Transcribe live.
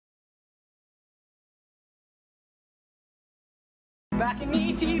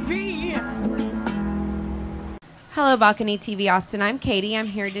BalconyTV. Hello, Balcony TV Austin. I'm Katie. I'm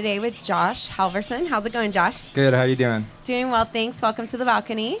here today with Josh Halverson. How's it going, Josh? Good. How you doing? Doing well, thanks. Welcome to the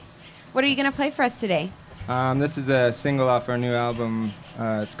balcony. What are you going to play for us today? This is a single off our new album.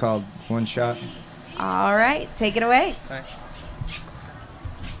 It's called One Shot. All right, take it away. Thanks.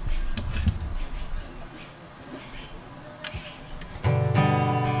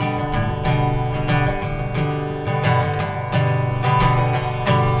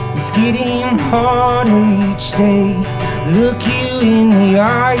 It's getting harder each day. Look you in the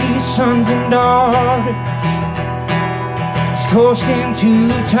eye, sons and daughters. It's coasting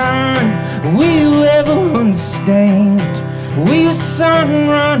to time. Will you ever understand? Will your sun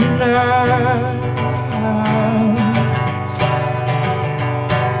run out?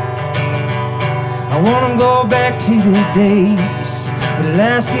 I wanna go back to the days that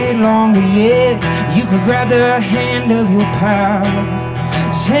lasted longer, yeah. You could grab the hand of your pal,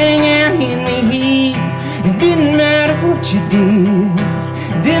 hanging in the heat. It didn't matter what you did,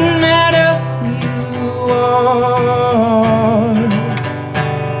 it didn't matter who you are.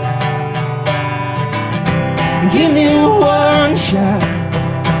 Give me one shot,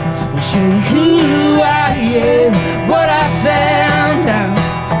 I'll show you who I am, what I found out.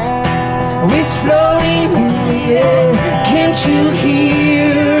 It's floating in the air, can't you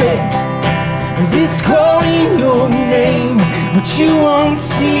hear it? As it's calling your name, but you won't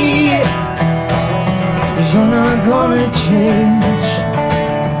see it, 'cause you're not gonna change,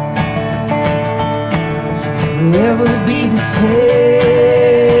 forever be the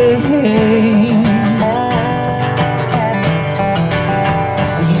same.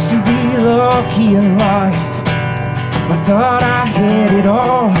 I used to be lucky in life, I thought I had it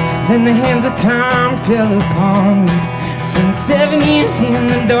all. Then the hands of time fell upon me. Spent 7 years in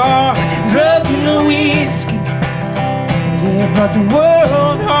the dark, drugged in the whiskey. Yeah, but the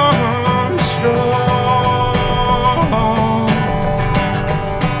world on strong.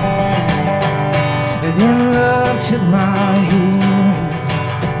 And then love took my hand.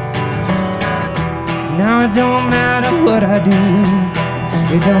 Now it don't matter what I do,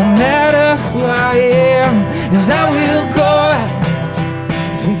 it don't matter who I am, 'cause I will go out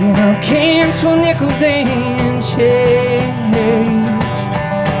picking up cans for nickels and change.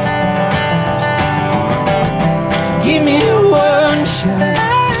 Give me one shot,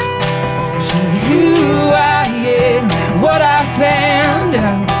 show you who I am, what I found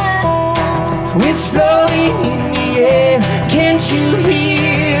out. It's floating in the air, can't you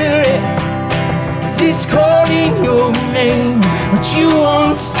hear it? It's calling your name, but you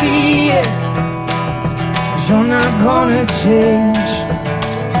won't see it, 'cause you're not gonna change,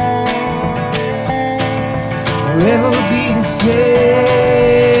 forever be the same.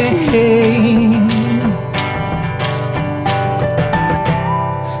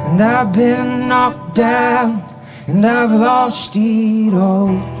 And I've been knocked down, and I've lost it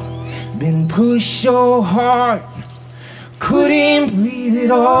all. Been pushed so hard, couldn't breathe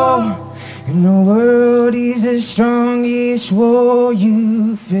at all. And the world is the strongest war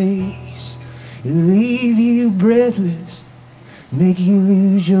you face. It'll leave you breathless, make you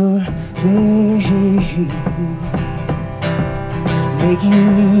lose your faith, make you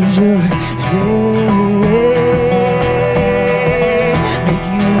lose your faith, make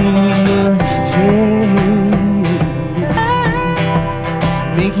you lose your faith,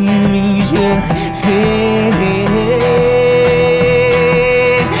 make you lose your faith,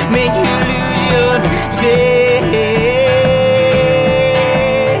 make you lose your faith.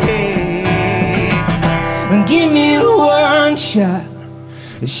 And give me one shot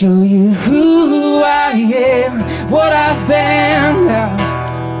to show you who I am, what I found out.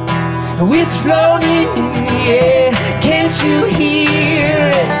 Oh, it's floating in the air, can't you hear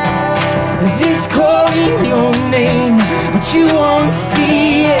it? As it's calling your name, but you won't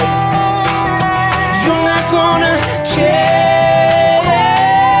see it, 'cause you're not gonna change,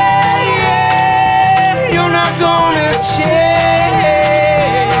 you're not gonna change,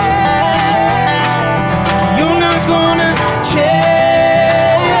 you're not gonna change.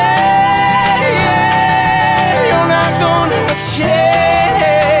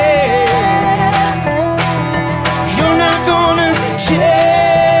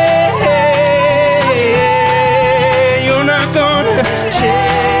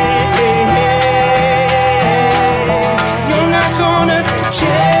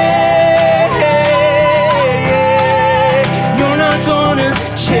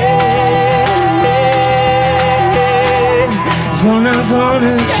 You're not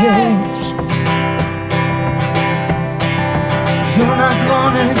gonna change, you're not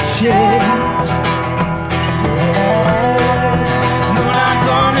gonna change,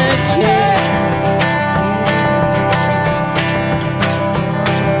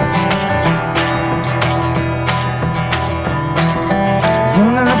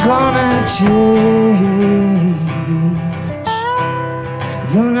 You're not gonna change.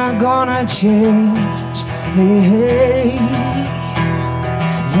 You're not gonna change. Hey, hey.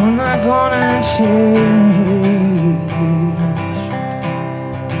 You're not gonna change.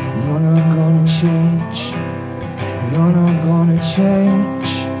 You're not gonna change. You're not gonna change.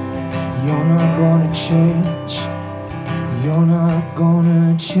 You're not gonna change. You're not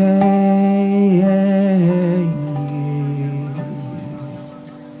gonna change.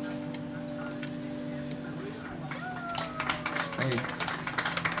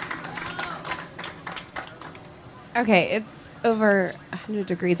 Okay, it's over 100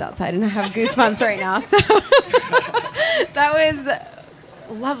 degrees outside, and I have goosebumps right now. So that was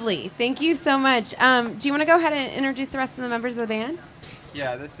lovely. Thank you so much. Do you want to go ahead and introduce the rest of the members of the band?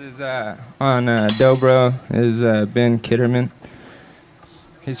 Yeah, this is on dobro is Ben Kitterman.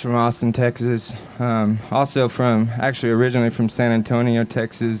 He's from Austin, Texas. Also actually originally from San Antonio,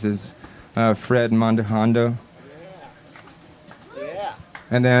 Texas, is Fred Mondahando. Yeah.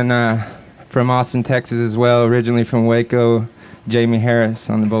 And then from Austin, Texas as well, originally from Waco, Jamie Harris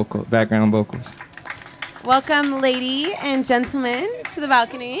on the background vocals. Welcome, lady and gentlemen, to the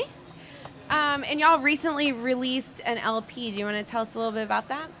balcony. And y'all recently released an LP. Do you want to tell us a little bit about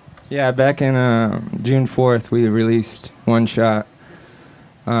that? Yeah, back in June 4th, we released One Shot.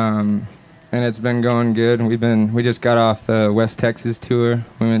 And it's been going good. We just got off the West Texas tour.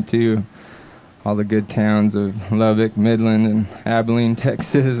 We went to all the good towns of Lubbock, Midland, and Abilene,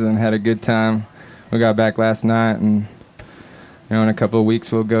 Texas, and had a good time. We got back last night, and in a couple of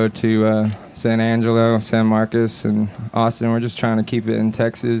weeks we'll go to San Angelo, San Marcos, and Austin. We're just trying to keep it in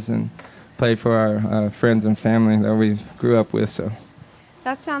Texas and play for our friends and family that we grew up with. So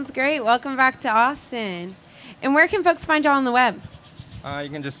that sounds great. Welcome back to Austin. And where can folks find y'all on the web? You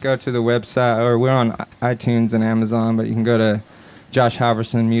can just go to the website, or we're on iTunes and Amazon, but you can go to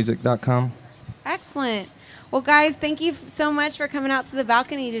joshhalversonmusic.com. Excellent. Well, guys, thank you so much for coming out to the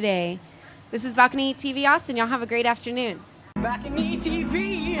balcony today. This is BalconyTV Austin. Y'all have a great afternoon.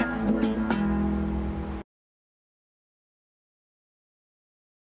 BalconyTV.